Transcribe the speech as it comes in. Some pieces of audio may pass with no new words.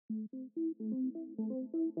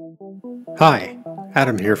Hi,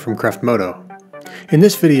 Adam here from Kreft Moto. In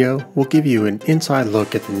this video, we'll give you an inside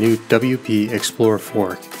look at the new WP Xplor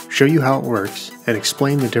fork, show you how it works, and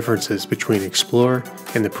explain the differences between Xplor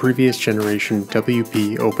and the previous generation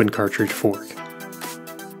WP open cartridge fork.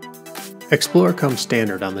 Xplor comes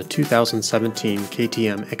standard on the 2017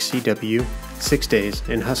 KTM XC-W, 6 Days,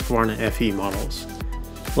 and Husqvarna FE models.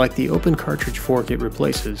 Like the open cartridge fork it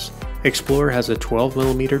replaces, Xplor has a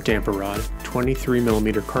 12mm damper rod,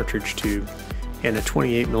 23mm cartridge tube, and a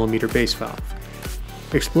 28mm base valve.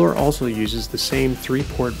 Xplor also uses the same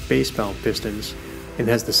 3-port base valve pistons and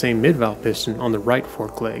has the same mid-valve piston on the right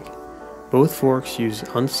fork leg. Both forks use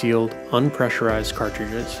unsealed, unpressurized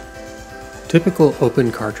cartridges. Typical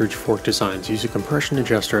open cartridge fork designs use a compression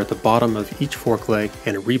adjuster at the bottom of each fork leg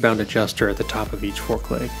and a rebound adjuster at the top of each fork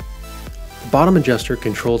leg. The bottom adjuster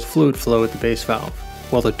controls fluid flow at the base valve,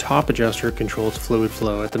 while the top adjuster controls fluid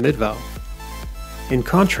flow at the mid valve. In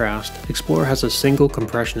contrast, Xplor has a single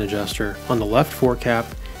compression adjuster on the left fork cap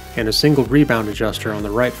and a single rebound adjuster on the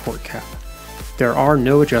right fork cap. There are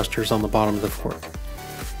no adjusters on the bottom of the fork.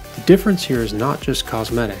 The difference here is not just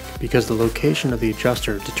cosmetic, because the location of the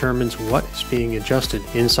adjuster determines what is being adjusted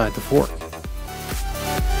inside the fork.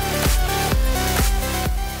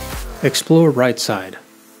 Xplor right side.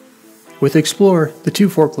 With Xplor, the two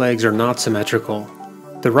fork legs are not symmetrical.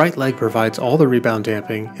 The right leg provides all the rebound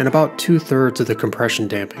damping and about 2/3 of the compression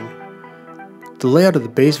damping. The layout of the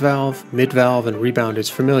base valve, mid valve, and rebound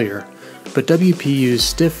is familiar, but WP used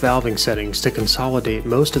stiff valving settings to consolidate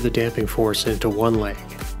most of the damping force into one leg.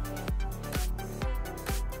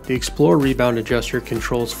 The Xplor rebound adjuster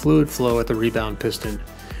controls fluid flow at the rebound piston,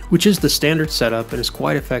 which is the standard setup and is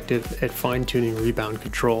quite effective at fine-tuning rebound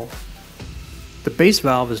control. The base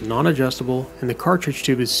valve is non-adjustable and the cartridge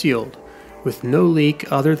tube is sealed, with no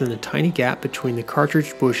leak other than the tiny gap between the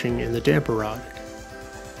cartridge bushing and the damper rod.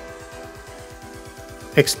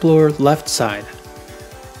 Xplor left side.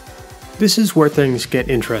 This is where things get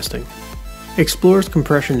interesting. Xplor's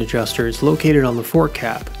compression adjuster is located on the fork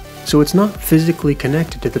cap, so it's not physically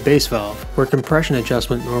connected to the base valve, where compression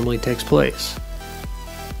adjustment normally takes place.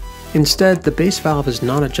 Instead, the base valve is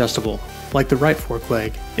non-adjustable, like the right fork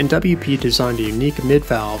leg, and WP designed a unique mid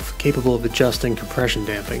valve capable of adjusting compression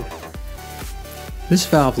damping. This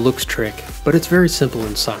valve looks trick, but it's very simple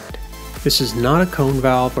inside. This is not a cone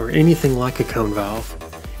valve or anything like a cone valve.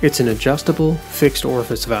 It's an adjustable, fixed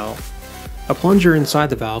orifice valve. A plunger inside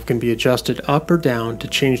the valve can be adjusted up or down to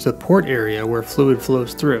change the port area where fluid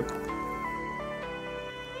flows through.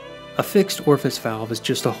 A fixed orifice valve is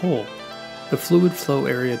just a hole. The fluid flow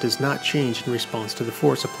area does not change in response to the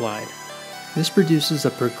force applied. This produces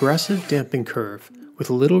a progressive damping curve with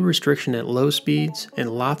little restriction at low speeds and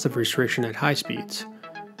lots of restriction at high speeds.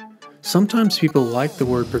 Sometimes people like the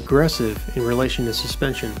word progressive in relation to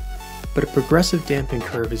suspension, but a progressive damping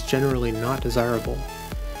curve is generally not desirable.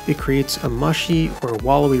 It creates a mushy or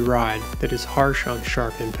wallowy ride that is harsh on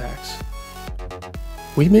sharp impacts.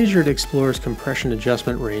 We measured Xplor's compression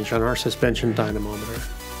adjustment range on our suspension dynamometer.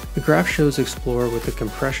 The graph shows Xplor with the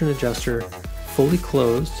compression adjuster fully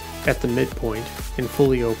closed at the midpoint and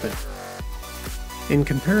fully open. In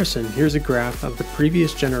comparison, here's a graph of the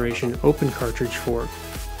previous generation open cartridge fork.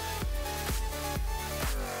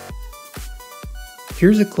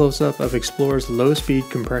 Here's a close-up of Xplor's low-speed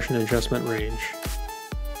compression adjustment range,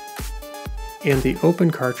 and the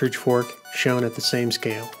open cartridge fork shown at the same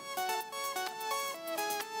scale.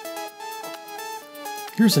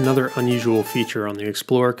 Here's another unusual feature on the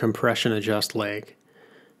Xplor compression adjust leg.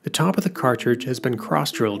 The top of the cartridge has been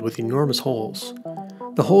cross-drilled with enormous holes.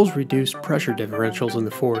 The holes reduce pressure differentials in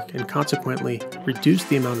the fork and consequently reduce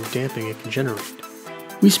the amount of damping it can generate.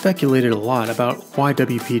 We speculated a lot about why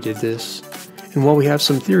WP did this, and while we have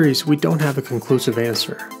some theories, we don't have a conclusive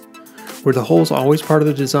answer. Were the holes always part of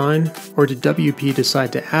the design, or did WP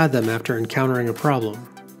decide to add them after encountering a problem?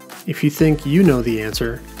 If you think you know the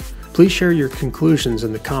answer, please share your conclusions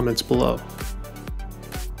in the comments below.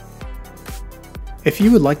 If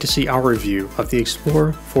you would like to see our review of the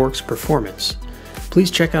Xplor fork's performance,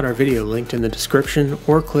 please check out our video linked in the description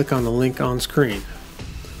or click on the link on screen.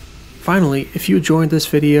 Finally, if you enjoyed this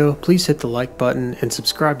video, please hit the like button and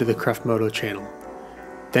subscribe to the Kreft Moto channel.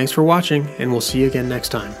 Thanks for watching, and we'll see you again next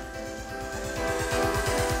time.